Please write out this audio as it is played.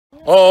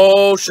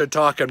Oh,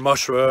 Shiitake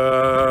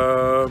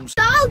Mushrooms.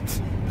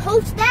 Don't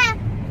post that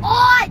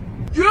on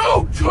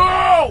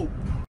YouTube!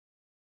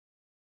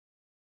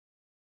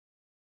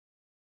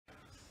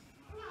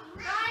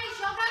 Guys,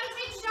 y'all gotta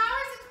take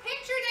showers. It's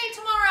picture day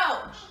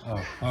tomorrow.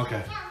 Oh,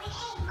 okay.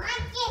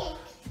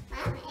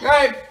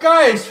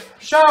 Guys,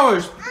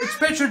 showers. It's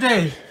picture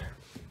day.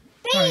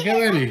 All right, get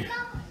ready.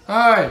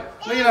 All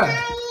right, Leland.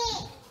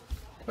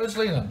 Where's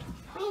Leland?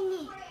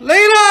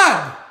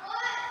 Leland!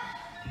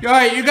 All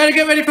right, you gotta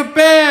get ready for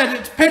bed.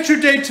 It's picture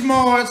day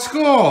tomorrow at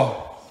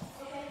school.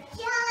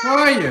 Where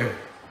are you?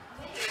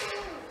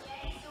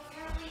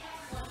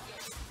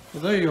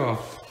 Well, there you are.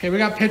 Okay, we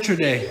got picture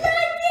day.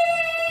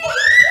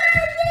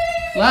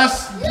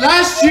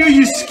 Last year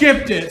you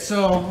skipped it,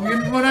 so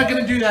we're not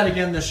gonna do that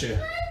again this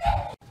year.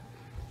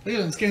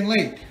 Leland, it's getting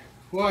late.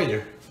 Who are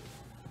you?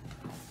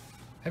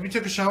 Have you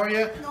took a shower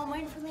yet? No, I'm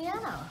waiting for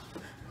Leanna.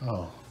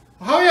 Oh.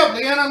 Well, hurry up,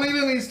 Leanna.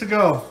 Leland needs to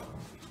go.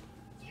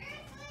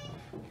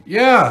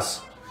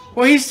 Yes.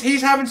 Well,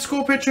 he's having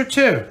school picture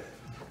too.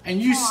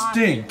 And you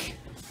stink.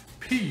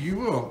 P, you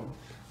will.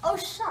 Oh,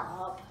 shut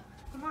up.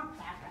 I'm not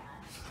that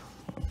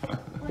bad.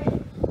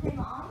 Wait, hey,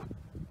 Mom?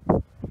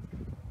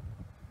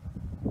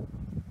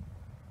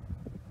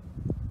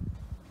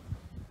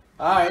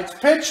 Alright, it's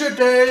picture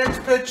day. It's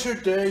picture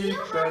day. You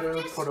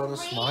better put on a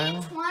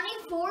smile.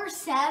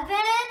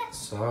 24/7?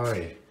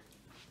 Sorry.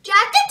 Do you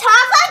have to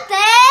talk like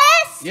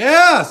this?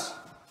 Yes.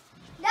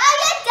 No,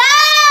 you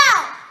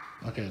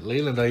don't! Okay,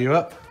 Leland, are you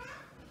up?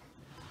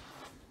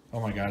 Oh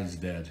my God, he's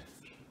dead.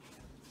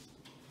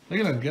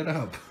 Leland, get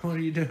up. What are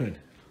you doing?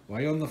 Why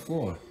are you on the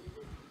floor?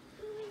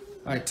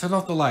 All right, turn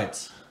off the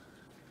lights.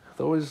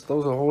 Those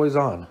are always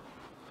on.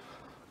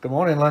 Good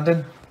morning,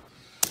 London.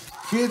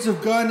 Kids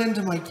have gotten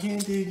into my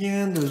candy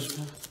again. There's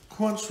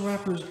crunch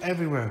wrappers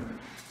everywhere.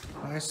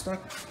 I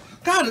stuck.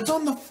 God, it's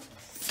on the.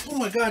 Oh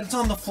my God, it's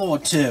on the floor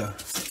too.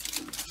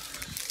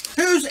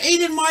 Who's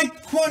eating my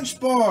crunch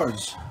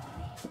bars?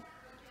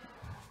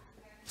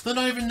 They're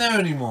not even there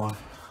anymore.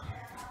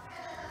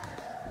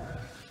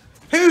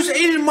 Who's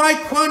eating my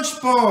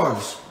crunch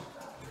bars?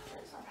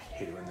 I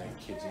hate when that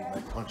kids eat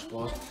my crunch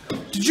bars.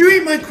 Did you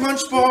eat my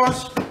crunch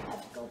bars? I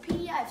have to go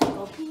pee. I have to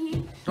go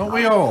pee. Don't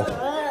we all?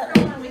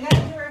 We gotta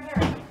do her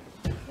hair.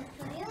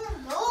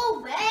 Go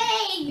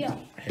away.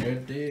 Hair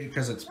day,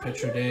 because it's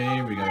picture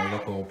day. We gotta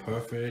look all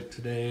perfect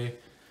today.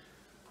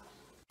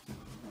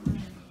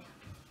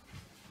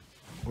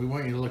 We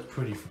want you to look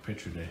pretty for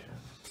picture day.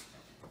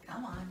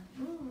 Come on.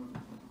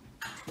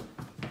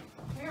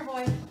 Here,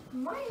 boy.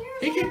 My hair.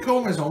 He can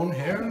comb his own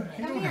hair.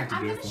 He Come don't here. have to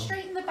I'm do gonna it for him.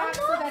 straighten the back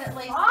so that it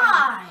lays down.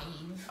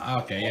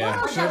 Fine. Okay,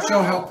 yeah.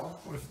 She'll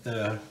help with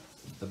the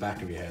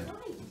back of your head.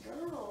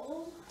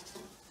 Girl.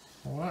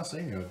 Well, we're not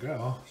saying you're a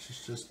girl.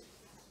 She's just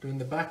doing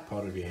the back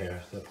part of your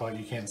hair, the part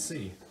you can't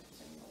see.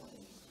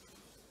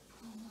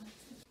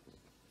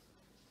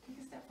 Take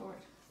a step forward.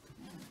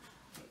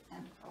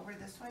 And over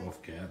this way.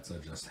 Both cats are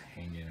just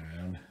hanging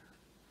around.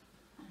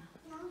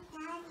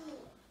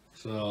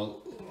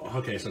 So,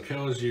 okay, so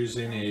Carol's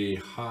using a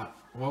hot,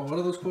 what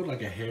are those called?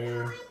 Like a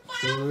hair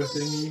curler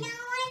thingy?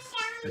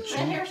 A The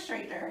chin? hair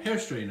straightener. Hair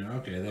straightener,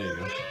 okay, there you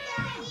go.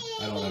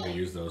 I don't ever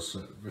use those.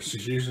 So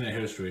she's using a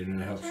hair straightener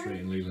to help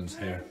straighten Leland's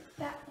hair.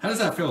 How does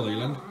that feel,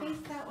 Leland? Face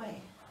that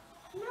way.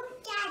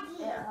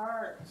 It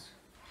hurts.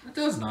 It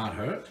does not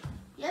hurt.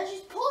 Yeah, she's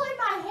pulling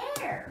my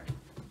hair.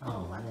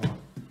 Oh, What are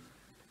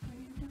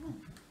you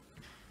doing?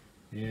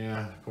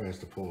 yeah, probably has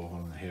to pull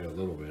on the hair a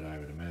little bit, I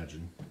would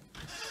imagine.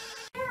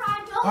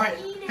 I don't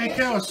Alright, need hey it.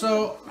 Carol,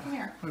 so, Come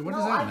here. wait, what No,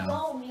 is that I now?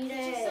 don't need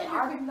it.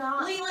 I'm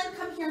not. Leland,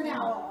 come here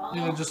now.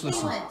 Leland, just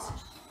listen. Leland.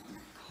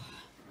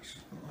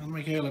 I'll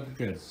make your hair look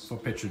good for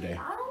picture day.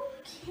 I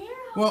don't care.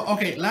 Well,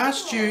 okay,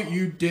 last year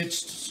you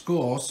ditched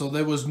school, so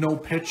there was no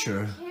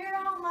picture. Care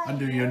how my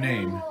Under your hair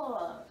name.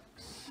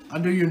 looks.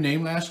 Under your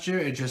name last year,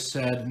 it just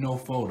said no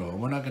photo.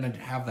 We're not going to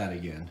have that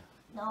again.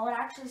 No, it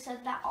actually said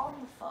that on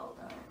the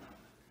photo.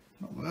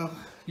 Well,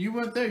 you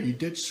weren't there. You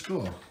ditched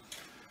school.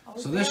 I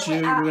was So this there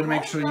year, at we're going to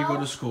make home, sure you go though.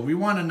 to school. We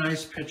want a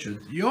nice picture.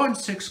 You're in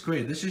 6th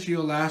grade. This is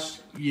your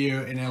last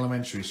year in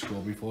elementary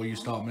school before you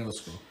start middle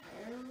school.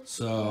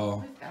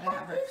 So We've gotta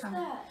have her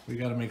come. we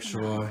got to make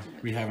sure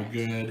we have a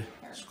good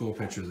school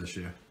picture this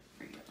year.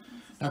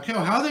 Now,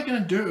 Carol, how are they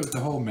going to do it with the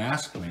whole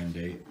mask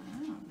mandate?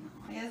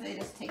 I guess they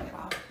just take it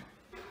off.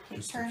 Okay,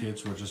 Just the turn.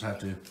 kids will just have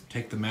to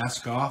take the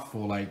mask off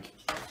for like,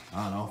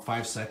 I don't know,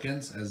 5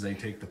 seconds as they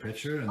take the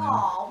picture and then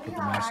Oh, put we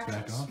the gotta mask back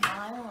actually on.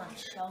 smile and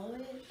show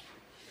it.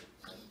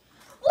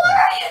 What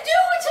are you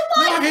doing to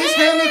my No, his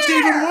hair looks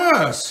even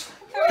worse.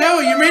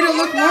 Carol, you made it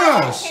look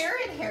worse.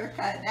 Carrot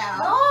haircut now.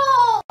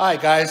 No!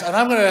 Alright guys, and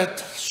I'm going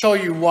to show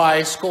you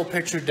why school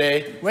picture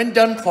day, when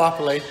done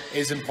properly,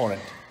 is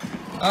important.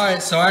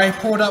 Alright, so I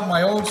pulled up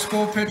my old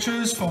school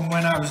pictures from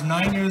when I was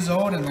 9 years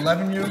old and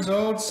 11 years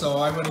old. So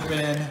I would have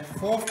been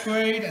 4th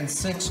grade and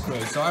 6th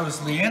grade. So I was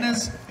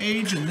Leanna's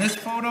age in this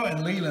photo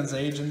and Leland's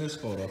age in this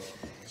photo.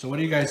 So what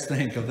do you guys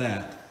think of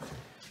that?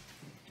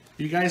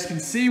 You guys can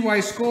see why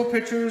school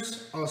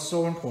pictures are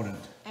so important.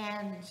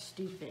 And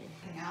stupid.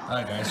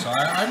 Alright guys, so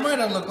I might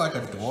have looked like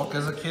a dork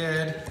as a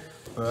kid,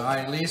 but I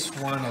at least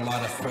won a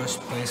lot of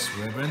first place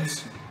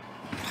ribbons.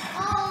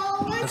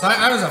 Because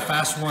I was a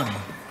fast runner.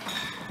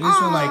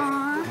 These were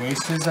like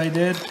races I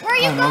did.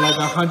 I don't know, like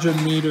a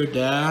 100-meter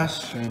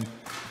dash and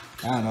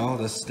I don't know,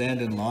 the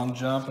standing long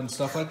jump and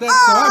stuff like that.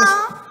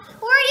 So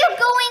were you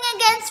going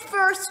against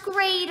first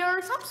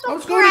graders? I'm so I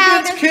was going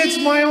against kids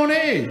my own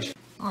age.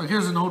 Oh,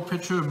 here's an old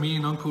picture of me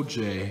and Uncle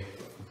Jay.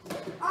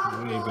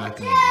 Way back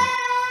in the day.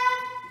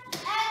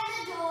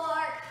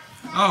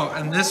 Oh,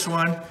 and this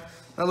one,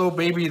 that little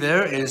baby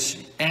there is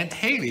Aunt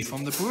Haley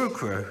from the Brew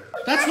Crew.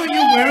 That's what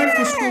you're wearing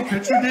for school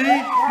picture day?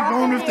 You're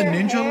going with the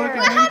ninja look?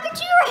 What happened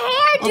to your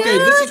hair, dude? Okay,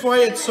 this is why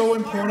it's so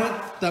important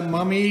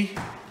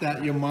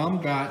that your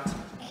mom got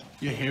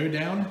your hair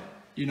down,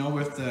 you know,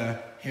 with the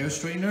hair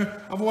straightener.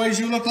 Otherwise,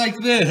 you look like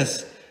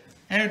this.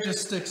 Hair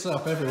just sticks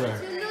up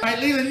everywhere. All right,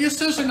 Leland, you're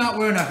seriously not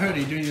wearing a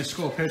hoodie during your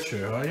school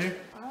picture, are you?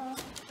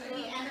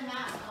 Hoodie and a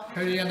mask.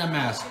 Hoodie and a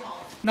mask.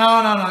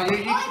 No.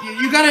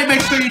 You gotta make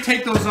sure you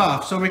take those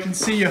off so we can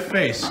see your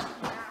face.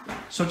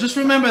 So just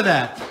remember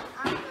that.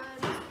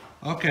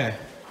 Okay.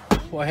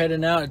 We're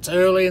heading out. It's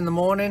early in the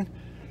morning.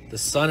 The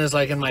sun is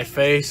like in my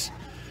face.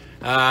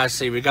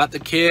 See, we got the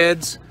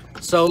kids.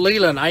 So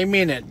Leland, I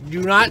mean it.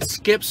 Do not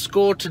skip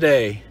school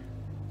today.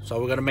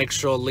 So we're gonna make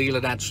sure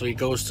Leland actually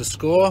goes to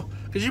school.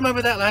 Cause you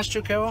remember that last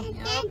year, Carol?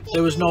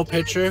 There was no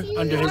picture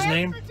under his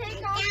name.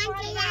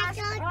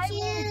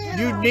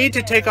 You need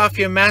to take off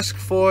your mask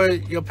for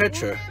your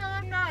picture.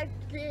 I'm not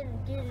getting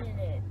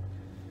it.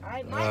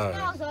 My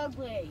smell's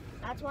ugly.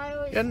 That's why I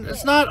always.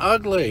 It's not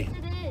ugly.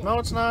 It is. No,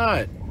 it's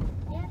not.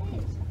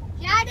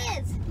 Yeah,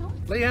 it is.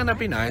 Leanna,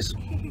 be nice.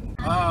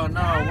 Oh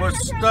no, we're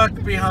stuck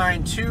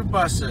behind 2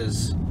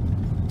 buses.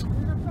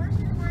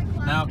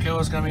 Now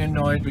Carol's gonna be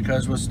annoyed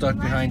because we're stuck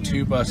behind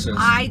 2 buses.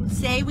 I'd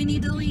say we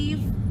need to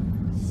leave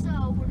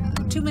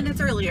 2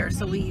 minutes earlier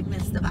so we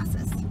miss the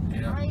buses.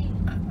 Yeah.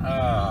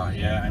 Oh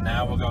yeah, and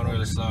now we're going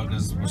really slow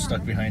because we're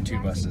stuck behind 2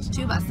 buses.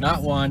 2 buses.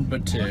 Not 1,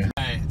 but 2.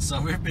 Alright, so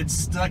we've been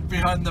stuck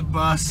behind the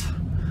bus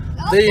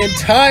the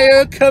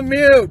entire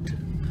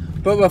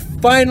commute. But we're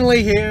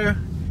finally here.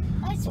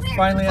 We're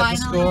finally at the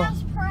school.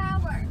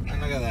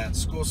 And look at that,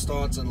 school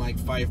starts in like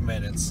 5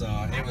 minutes,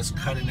 so it was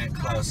cutting it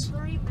close.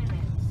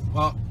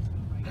 Well,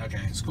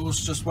 okay, school's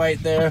just right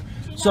there.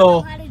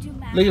 So,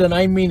 Leland,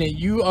 I mean it,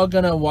 you are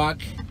gonna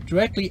walk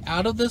directly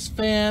out of this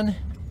van,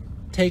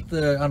 take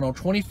the, I don't know,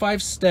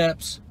 25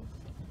 steps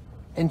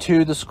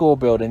into the school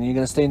building. You're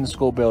gonna stay in the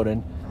school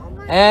building.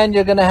 And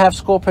you're gonna have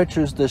school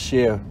pictures this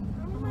year.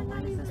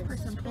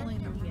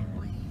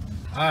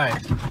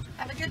 Alright.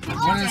 Have a good teacher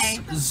What day.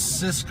 is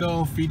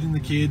Cisco feeding the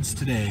kids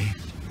today?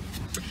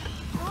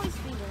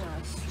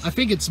 I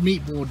think it's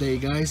meatball day,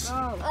 guys.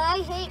 Oh,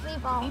 I hate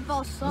meatballs.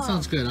 Meatballs suck. That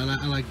sounds good.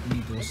 I like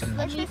meatball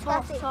sandwich.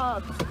 Meatballs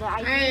suck.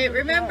 Alright,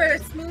 remember,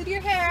 smooth your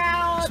hair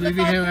out. Smooth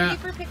your hair out.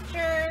 For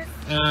pictures.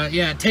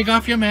 Yeah, take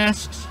off your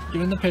masks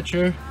during the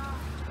picture.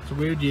 It's a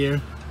weird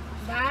year.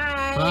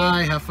 Bye.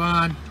 Bye, have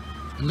fun.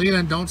 And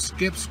Leland, don't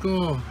skip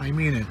school. I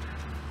mean it.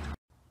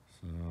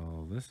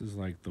 So, this is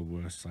like the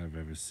worst I've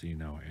ever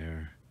seen out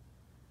here.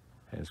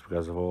 It's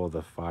because of all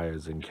the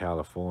fires in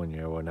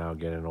California. We're now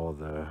getting all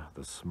the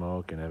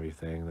smoke and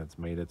everything that's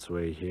made its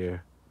way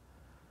here.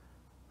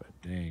 But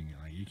dang,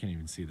 like you can't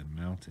even see the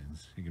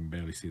mountains. You can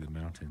barely see the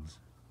mountains.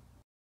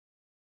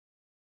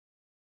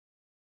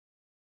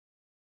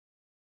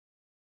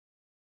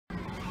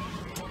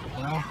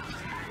 Well,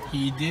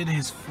 he did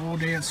his full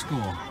day at school.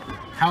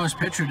 How was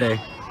picture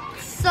day?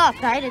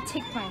 Sucked. I had to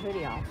take my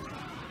hoodie off.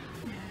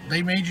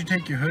 They made you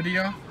take your hoodie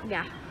off?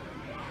 Yeah.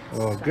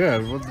 Oh,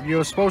 good. Well, you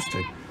were supposed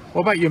to.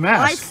 What about your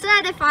mask? I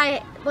said if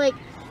I,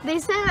 they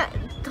said,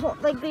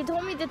 they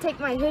told me to take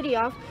my hoodie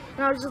off,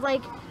 and I was just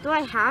like, do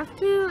I have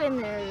to? And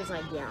they were just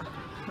like, yeah.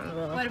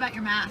 What about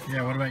your mask?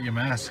 Yeah, what about your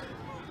mask?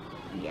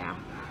 Yeah.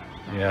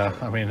 Yeah,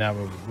 I mean, that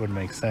would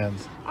make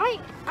sense. I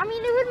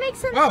mean, it would make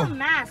sense Whoa. for a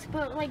mask,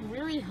 but,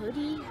 really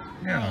hoodie?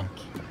 Yeah.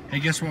 Hey,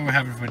 guess what we're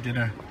having for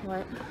dinner?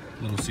 What?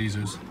 Little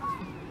Caesars.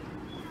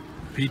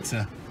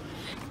 Pizza.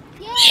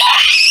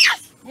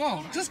 Yes!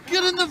 Whoa, just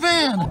get in the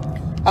van.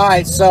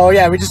 Alright, so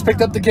yeah, we just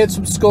picked up the kids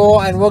from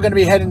school and we're going to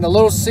be heading to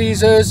Little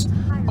Caesars.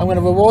 I'm going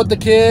to reward the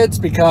kids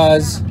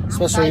because,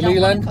 especially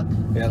Leland.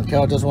 Yeah,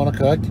 Carol doesn't want to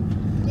cook.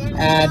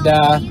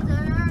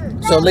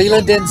 And so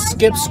Leland didn't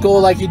skip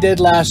school like he did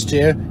last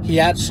year. He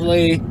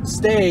actually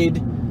stayed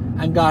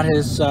and got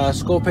his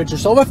school picture.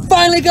 So we're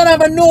finally going to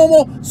have a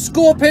normal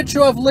school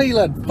picture of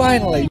Leland.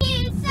 Finally.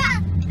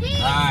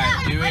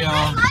 Alright, here we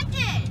are.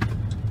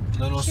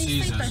 Little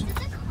Caesars.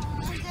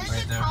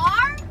 Right there.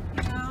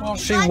 Well,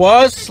 she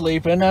was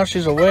sleeping, now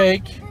she's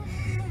awake.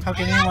 How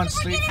can anyone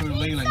sleep through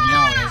Leland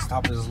yelling at the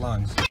top of his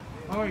lungs?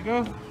 There we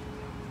go.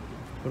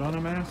 Put on a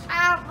mask.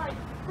 Ow, my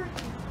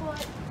freaking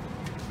foot.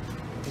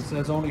 It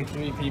says only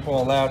 3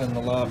 people allowed in the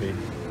lobby.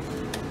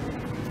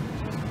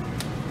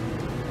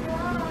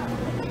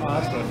 Oh,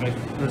 that's perfect.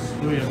 There's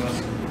 3 of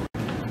us.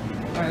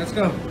 Alright, let's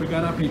go. We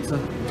got our pizza.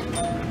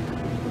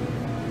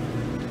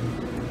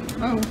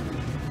 Oh.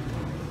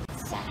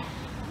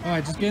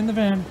 Alright, just get in the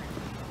van.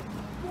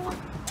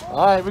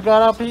 All right, we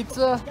got our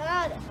pizza.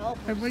 God help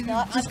Everybody,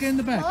 us. just get in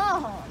the back.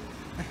 Oh.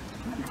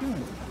 What are you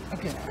doing?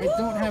 Okay, I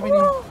don't have any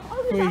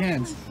free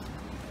hands.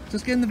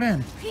 Just get in the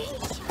van.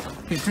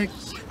 Okay, take.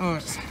 All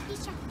right.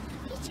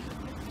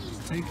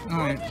 Take. All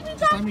right.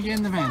 Just let me get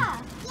in the van.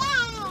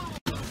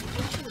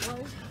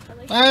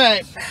 All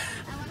right.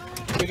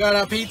 We got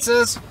our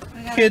pizzas.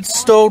 Kids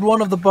stole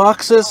one of the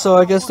boxes, so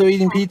I guess they're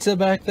eating pizza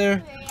back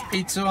there.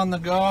 Pizza on the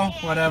go,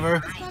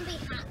 whatever.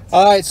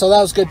 Alright, so that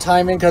was good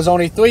timing because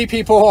only 3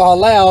 people are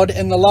allowed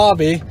in the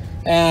lobby.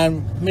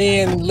 And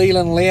me and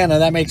Leland and Leanna,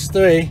 that makes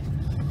 3.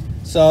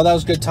 So that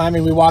was good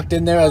timing. We walked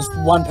in there as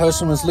one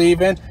person was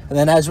leaving. And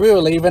then as we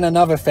were leaving,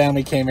 another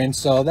family came in.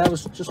 So that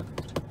was just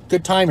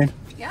good timing.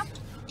 Yep.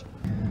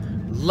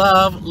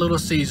 Love Little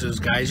Caesars,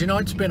 guys. You know,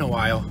 it's been a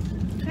while.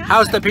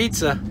 How's the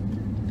pizza?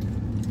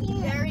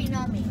 Very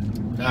nummy.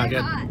 Ah,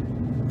 good.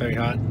 Very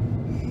hot.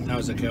 That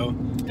was a kill.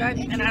 Good,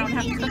 and I don't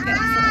have to cook it.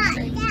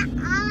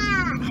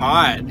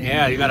 Hot.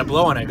 Yeah, you gotta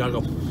blow on it. Gotta go.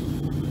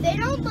 They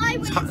don't lie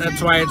when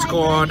That's why it's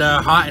called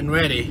hot and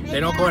ready. They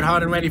don't call it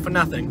hot and ready for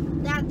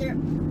nothing.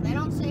 They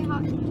don't say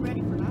hot and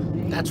ready for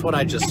nothing. That's what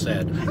I just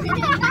said.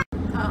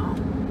 Oh.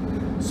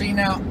 See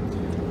now,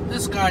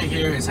 this guy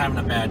here is having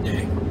a bad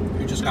day.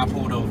 He just got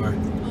pulled over.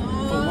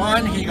 For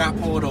 1, he got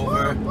pulled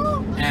over,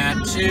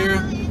 and 2,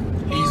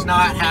 he's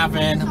not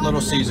having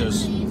Little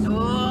Caesars.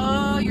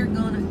 Oh, you're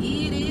gonna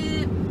eat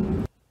it.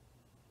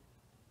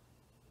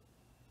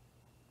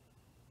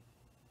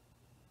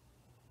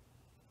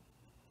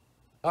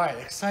 Alright,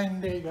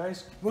 exciting day,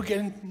 guys. We're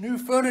getting new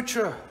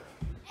furniture.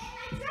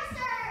 And my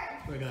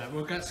dresser! Look at that.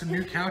 We've got some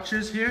new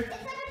couches here. It's on a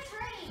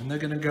train. And they're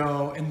gonna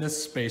go in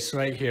this space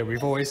right here.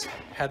 We've always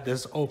had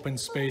this open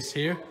space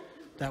here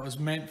that was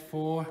meant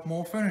for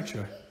more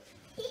furniture.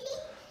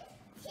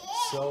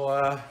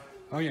 So,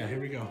 oh yeah, here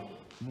we go.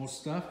 More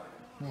stuff.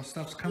 More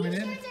stuff's coming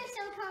in. These shirts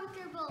are so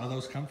comfortable. Are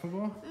those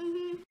comfortable? Mm-hmm.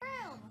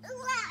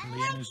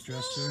 Leanna's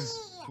dresser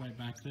is right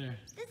back there.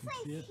 This You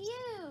see thing's it?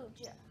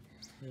 huge.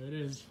 There it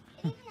is.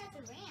 It even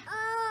has a ramp.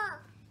 Oh.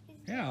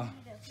 Yeah.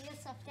 Put this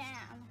stuff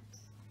down.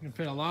 You can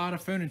fit a lot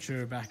of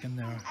furniture back in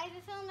there. I have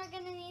a feeling they're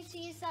gonna need to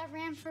use that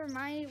ramp for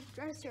my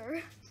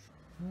dresser.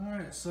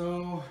 Alright,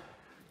 so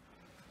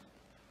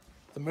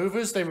the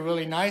movers, they were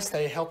really nice.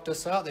 They helped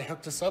us out. They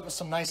hooked us up with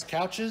some nice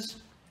couches.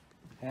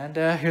 And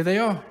here they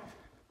are.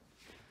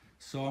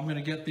 So I'm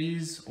gonna get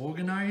these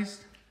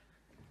organized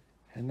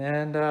and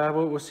then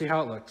we'll see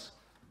how it looks.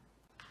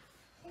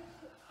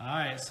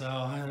 Alright,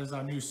 so there's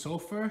our new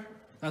sofa.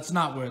 That's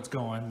not where it's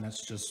going.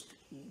 That's just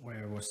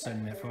where we're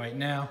setting it for right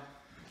now.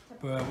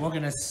 But we're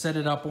gonna set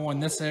it up on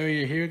this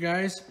area here,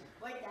 guys.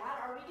 Like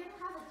that? Are we gonna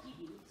have a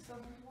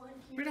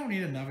TV? We don't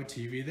need another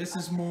TV. This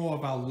is more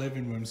of our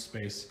living room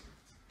space.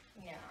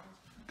 Yeah.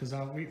 Because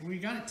we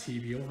got a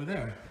TV over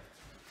there.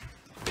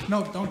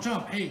 No, don't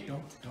jump. Hey,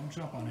 don't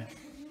jump on it.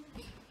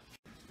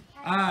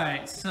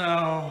 Alright,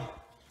 so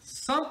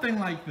something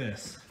like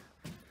this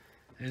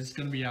is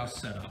going to be our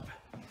setup.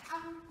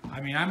 I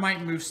mean, I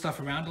might move stuff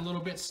around a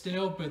little bit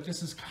still, but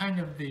this is kind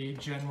of the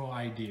general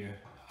idea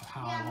of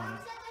how I want Mom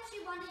said that she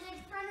wanted it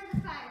in front of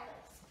the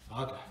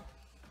fireplace.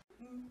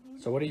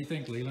 it. So what do you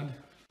think, Leland?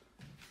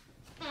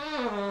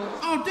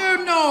 Oh,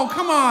 dude, no!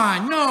 Come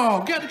on!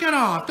 No! Get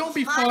off! Don't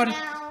be farting!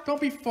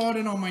 Don't be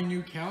farting on my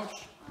new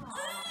couch.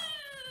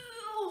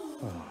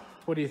 Oh.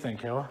 What do you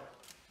think, Hella?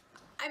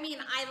 I mean,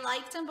 I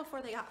liked them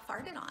before they got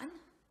farted on.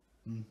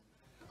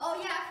 Oh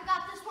yeah, I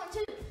forgot this one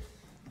too.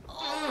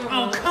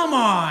 Oh, come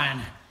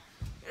on!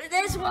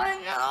 This one.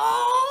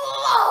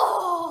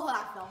 Oh,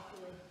 that felt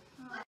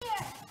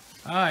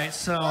good. Alright,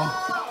 so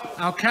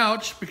our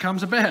couch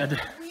becomes a bed.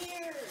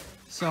 Weird.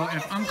 So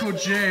if Uncle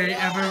Jay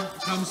ever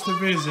comes to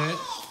visit,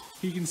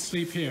 he can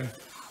sleep here.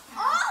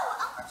 Oh,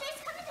 Uncle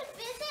Jay's coming to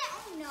visit?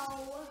 Oh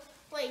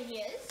no. Wait, he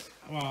is?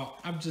 Well,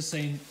 I'm just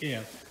saying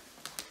if.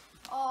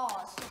 Oh,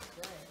 so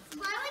good.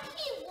 Why would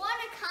he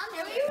want to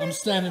come here? I'm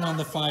standing on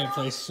the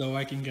fireplace so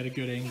I can get a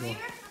good angle. Rip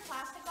the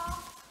plastic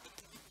off?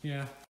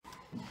 Yeah.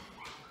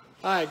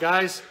 Alright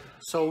guys,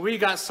 so we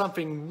got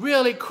something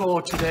really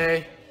cool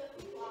today.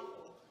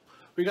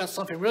 We got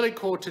something really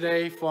cool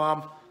today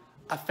from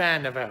a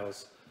fan of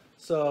ours.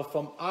 So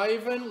from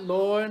Ivan,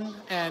 Lauren,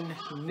 and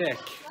Nick,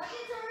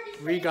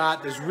 we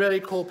got this really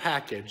cool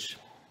package.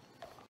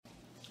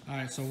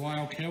 Alright, so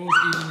while Carol's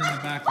eating in the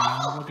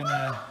background, we're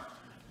gonna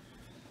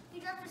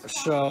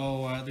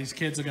show, these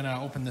kids are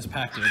gonna open this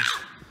package.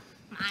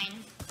 Mine.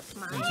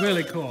 It's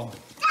really cool.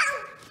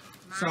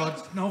 So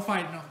it's no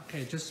fight, no.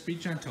 Okay, just be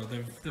gentle.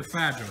 They're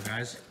fragile,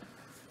 guys.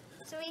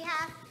 So we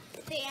have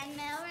fan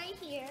mail right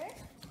here.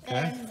 Okay.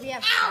 And we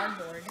have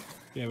cardboard.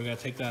 Yeah, we gotta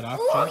take that off.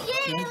 Ooh,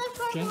 yeah, look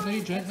for Gently,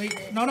 one. gently.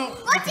 No, no.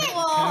 What's Okay, it?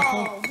 Whoa,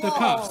 careful.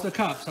 whoa. The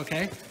cups,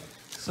 okay?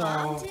 So,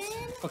 Fountain?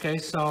 okay,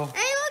 so,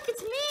 Hey, look,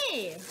 it's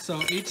me.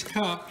 so each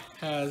cup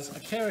has a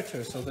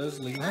character. So there's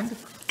Leland.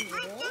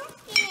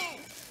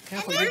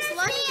 Careful. Where's you-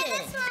 London?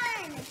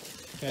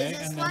 Okay, Is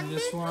this and then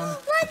this one. London?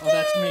 Oh,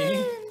 that's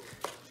me.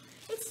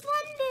 It's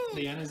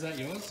London. Leanne, is that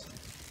yours?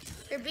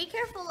 Here, be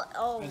careful.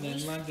 Oh. And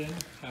then London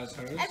has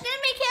hers. I'm gonna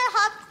make it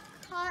hot.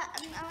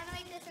 gonna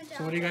make this into.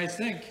 So what do you guys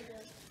think?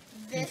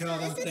 This tell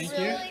them is thank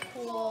really you?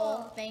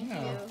 cool. Thank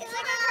Yeah. you. It's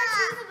like a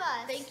cartoon of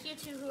us. Thank you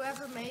to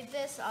whoever made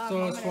this.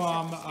 So it's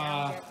from,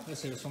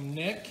 let's see, it's from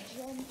Nick,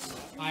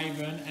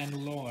 Ivan,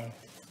 and Laura.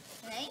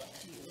 Thank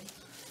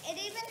you. It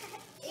even.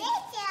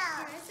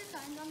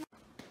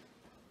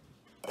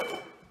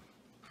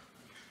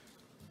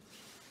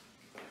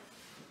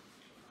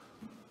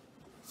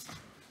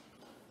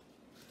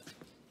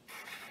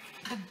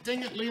 Oh,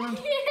 dang it, Leland.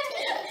 No!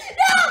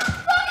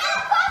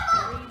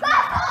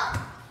 Purple!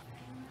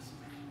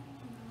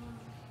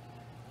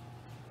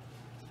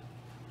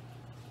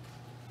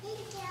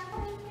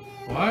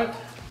 What?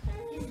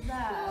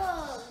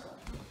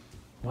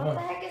 What the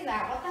heck is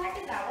that? What the heck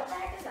is that? What the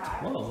heck is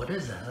that? Whoa, what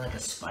is that? Like a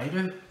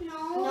spider?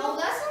 No,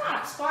 that's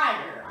not a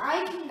spider.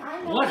 I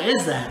know. What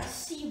is that? I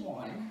see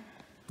one.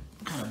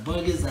 What kind of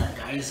bug is that,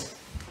 guys?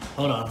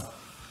 Hold on.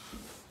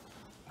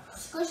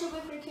 Squish it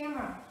with your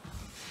camera.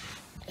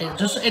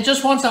 It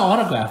just wants an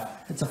autograph.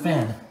 It's a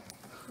fan.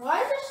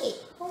 Why is there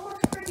so much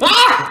freaking...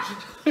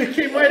 Ah! It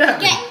came right at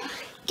me.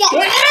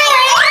 Get!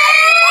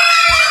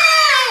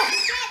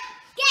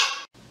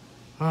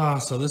 Ah,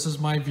 so this is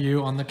my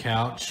view on the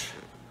couch.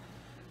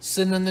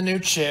 Sitting in the new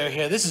chair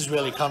here. This is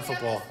really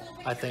comfortable,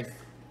 I think.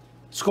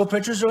 School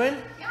pictures are in?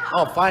 Yeah.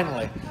 Oh,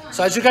 finally.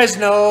 So as you guys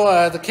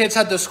know, the kids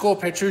had their school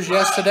pictures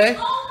yesterday.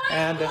 Oh my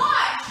and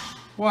gosh!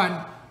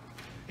 One.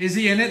 Is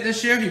he in it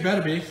this year? He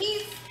better be.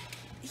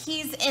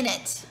 He's in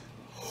it.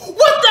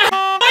 What the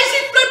hell? Why is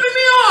he flipping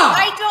me off?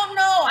 I don't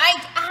know.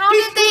 How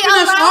He's did they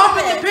flipping us allow off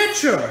in this? the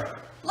picture.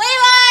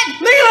 Leland!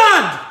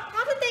 Leland!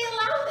 How did they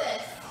allow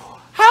this?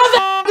 How the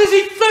hell does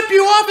he flip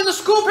you off in the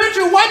school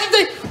picture?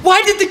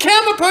 Why did the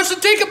camera person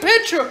take a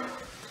picture?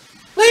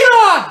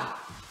 Leland!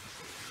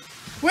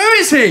 Where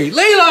is he?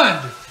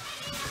 Leland!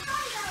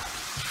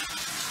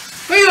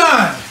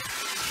 Leland!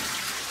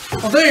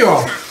 Oh, there you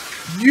are.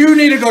 You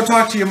need to go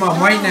talk to your mom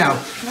right now.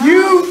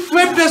 You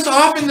flipped us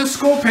off in the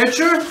school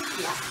picture?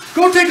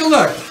 Go take a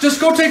look. Just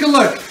go take a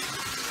look.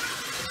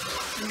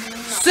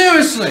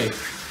 Seriously.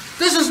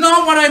 This is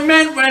not what I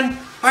meant when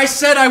I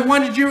said I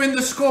wanted you in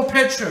the school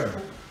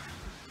picture.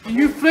 And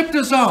you flipped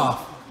us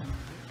off.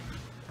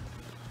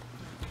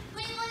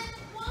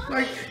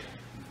 Leland,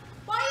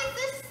 why is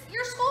this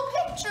your school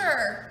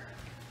picture?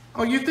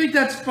 Oh, you think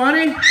that's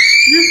funny?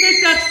 You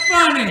think that's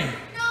funny?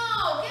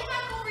 No, get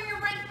back over your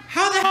right.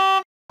 How the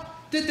hell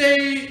did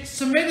they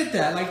submit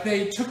that? Like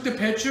they took the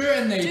picture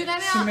and they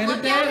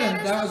submitted that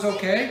and that was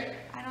okay?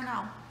 I don't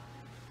know.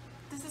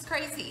 This is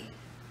crazy.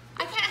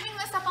 I can't hang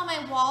this up on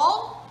my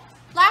wall.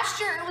 Last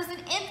year it was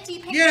an empty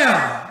picture.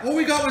 Yeah, all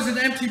we got was an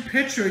empty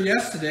picture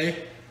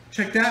yesterday.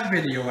 Check that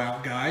video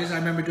out, guys. I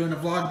remember doing a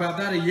vlog about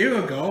that a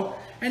year ago.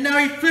 And now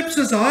he flips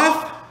us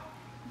off.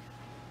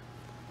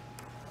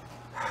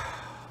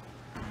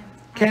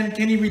 Can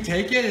he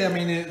retake it? I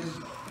mean,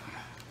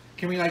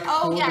 can we like?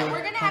 Oh yeah,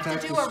 we're gonna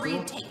have to do a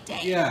retake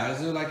date. Yeah,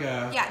 is there like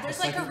a? Yeah, there's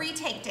like a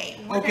retake date.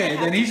 Okay,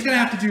 then he's gonna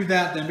have to do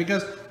that then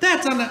because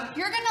that's on the.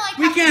 You're gonna like.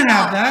 We can't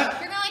have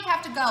that. You're gonna like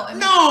have to go. And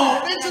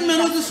No, it's the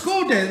middle of the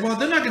school day. Well,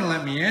 they're not gonna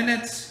let me in.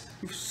 It's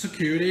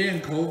security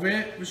and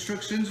COVID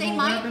restrictions and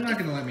all that. They're not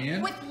gonna let me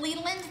in. With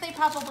Leland, they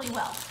probably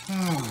will.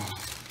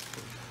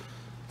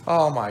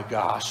 Oh my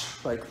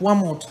gosh! Like one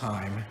more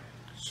time.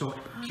 So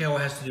Carol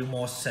has to do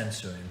more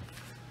censoring.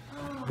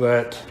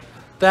 But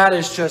that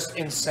is just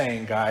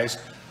insane, guys.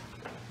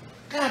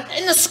 God,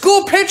 in the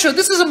school picture,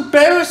 this is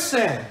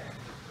embarrassing.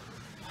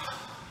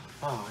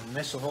 Oh, in the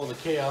midst of all the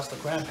chaos, the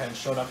grandparents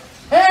showed up.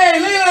 Hey,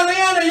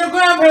 Leanna, your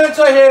grandparents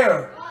are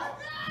here.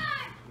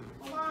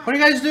 What are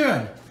you guys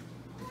doing?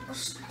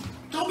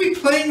 Don't be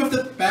playing with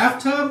the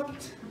bathtub.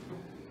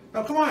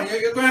 Oh, come on,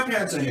 your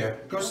grandparents are here.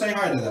 Go say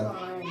hi to them.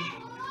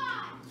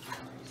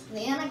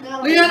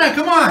 Leanna,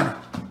 come on.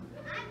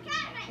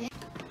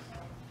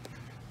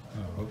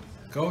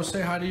 Go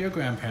say hi to your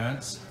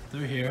grandparents.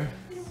 They're here.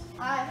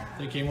 Hi.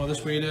 They came all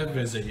this way to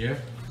visit you.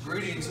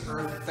 Greetings,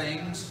 Earth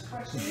things.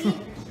 What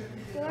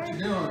you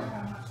doing?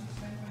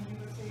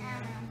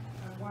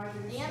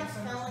 Deanna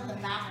fell in the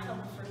bathtub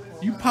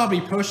for You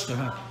probably pushed her,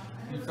 huh?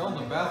 You fell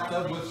in the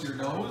bathtub with your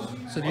nose?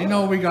 So do you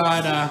know we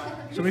got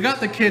we got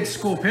the kids'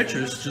 school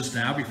pictures just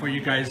now before you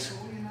guys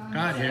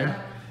got here,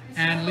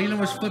 and Leland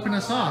was flipping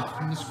us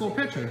off in the school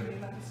picture.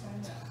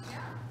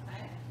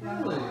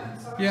 Really?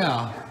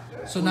 Yeah.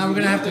 So now we're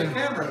gonna have The to.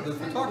 camera, the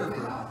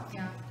photographer.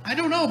 I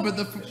don't know, but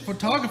the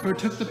photographer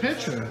took the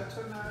picture,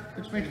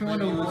 which makes me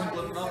wonder. Maybe he was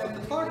flipping off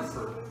the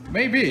photographer.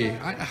 Maybe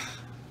I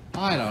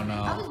don't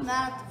know. I was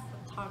mad at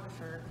the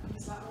photographer.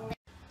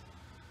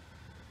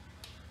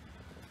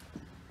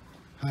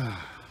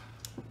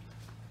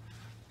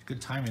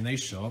 Good timing they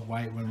show up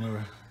right when we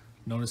were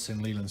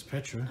noticing Leland's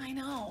picture. I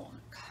know.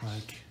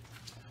 Like,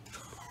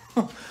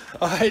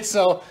 alright,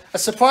 so a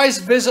surprise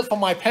visit from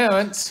my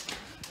parents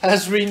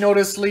as we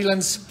noticed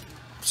Leland's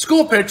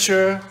school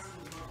picture,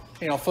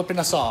 you know, flipping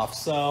us off.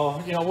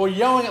 So, you know, we're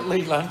yelling at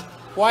Leland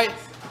right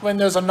when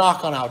there's a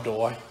knock on our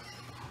door.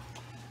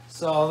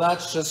 So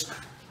that's just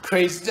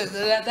crazy.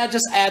 That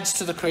just adds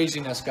to the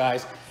craziness,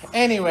 guys.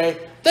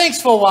 Anyway,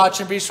 thanks for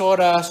watching. Be sure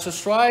to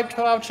subscribe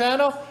to our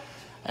channel.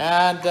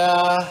 And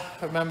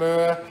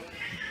remember,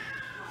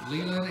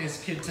 Leland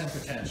is Kid Temper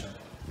Tantrum.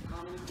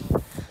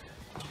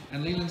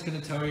 And Leland's going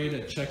to tell you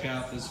to check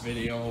out this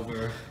video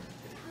over.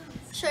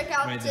 Check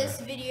out right this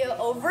there. video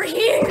over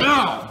here.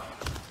 Ow!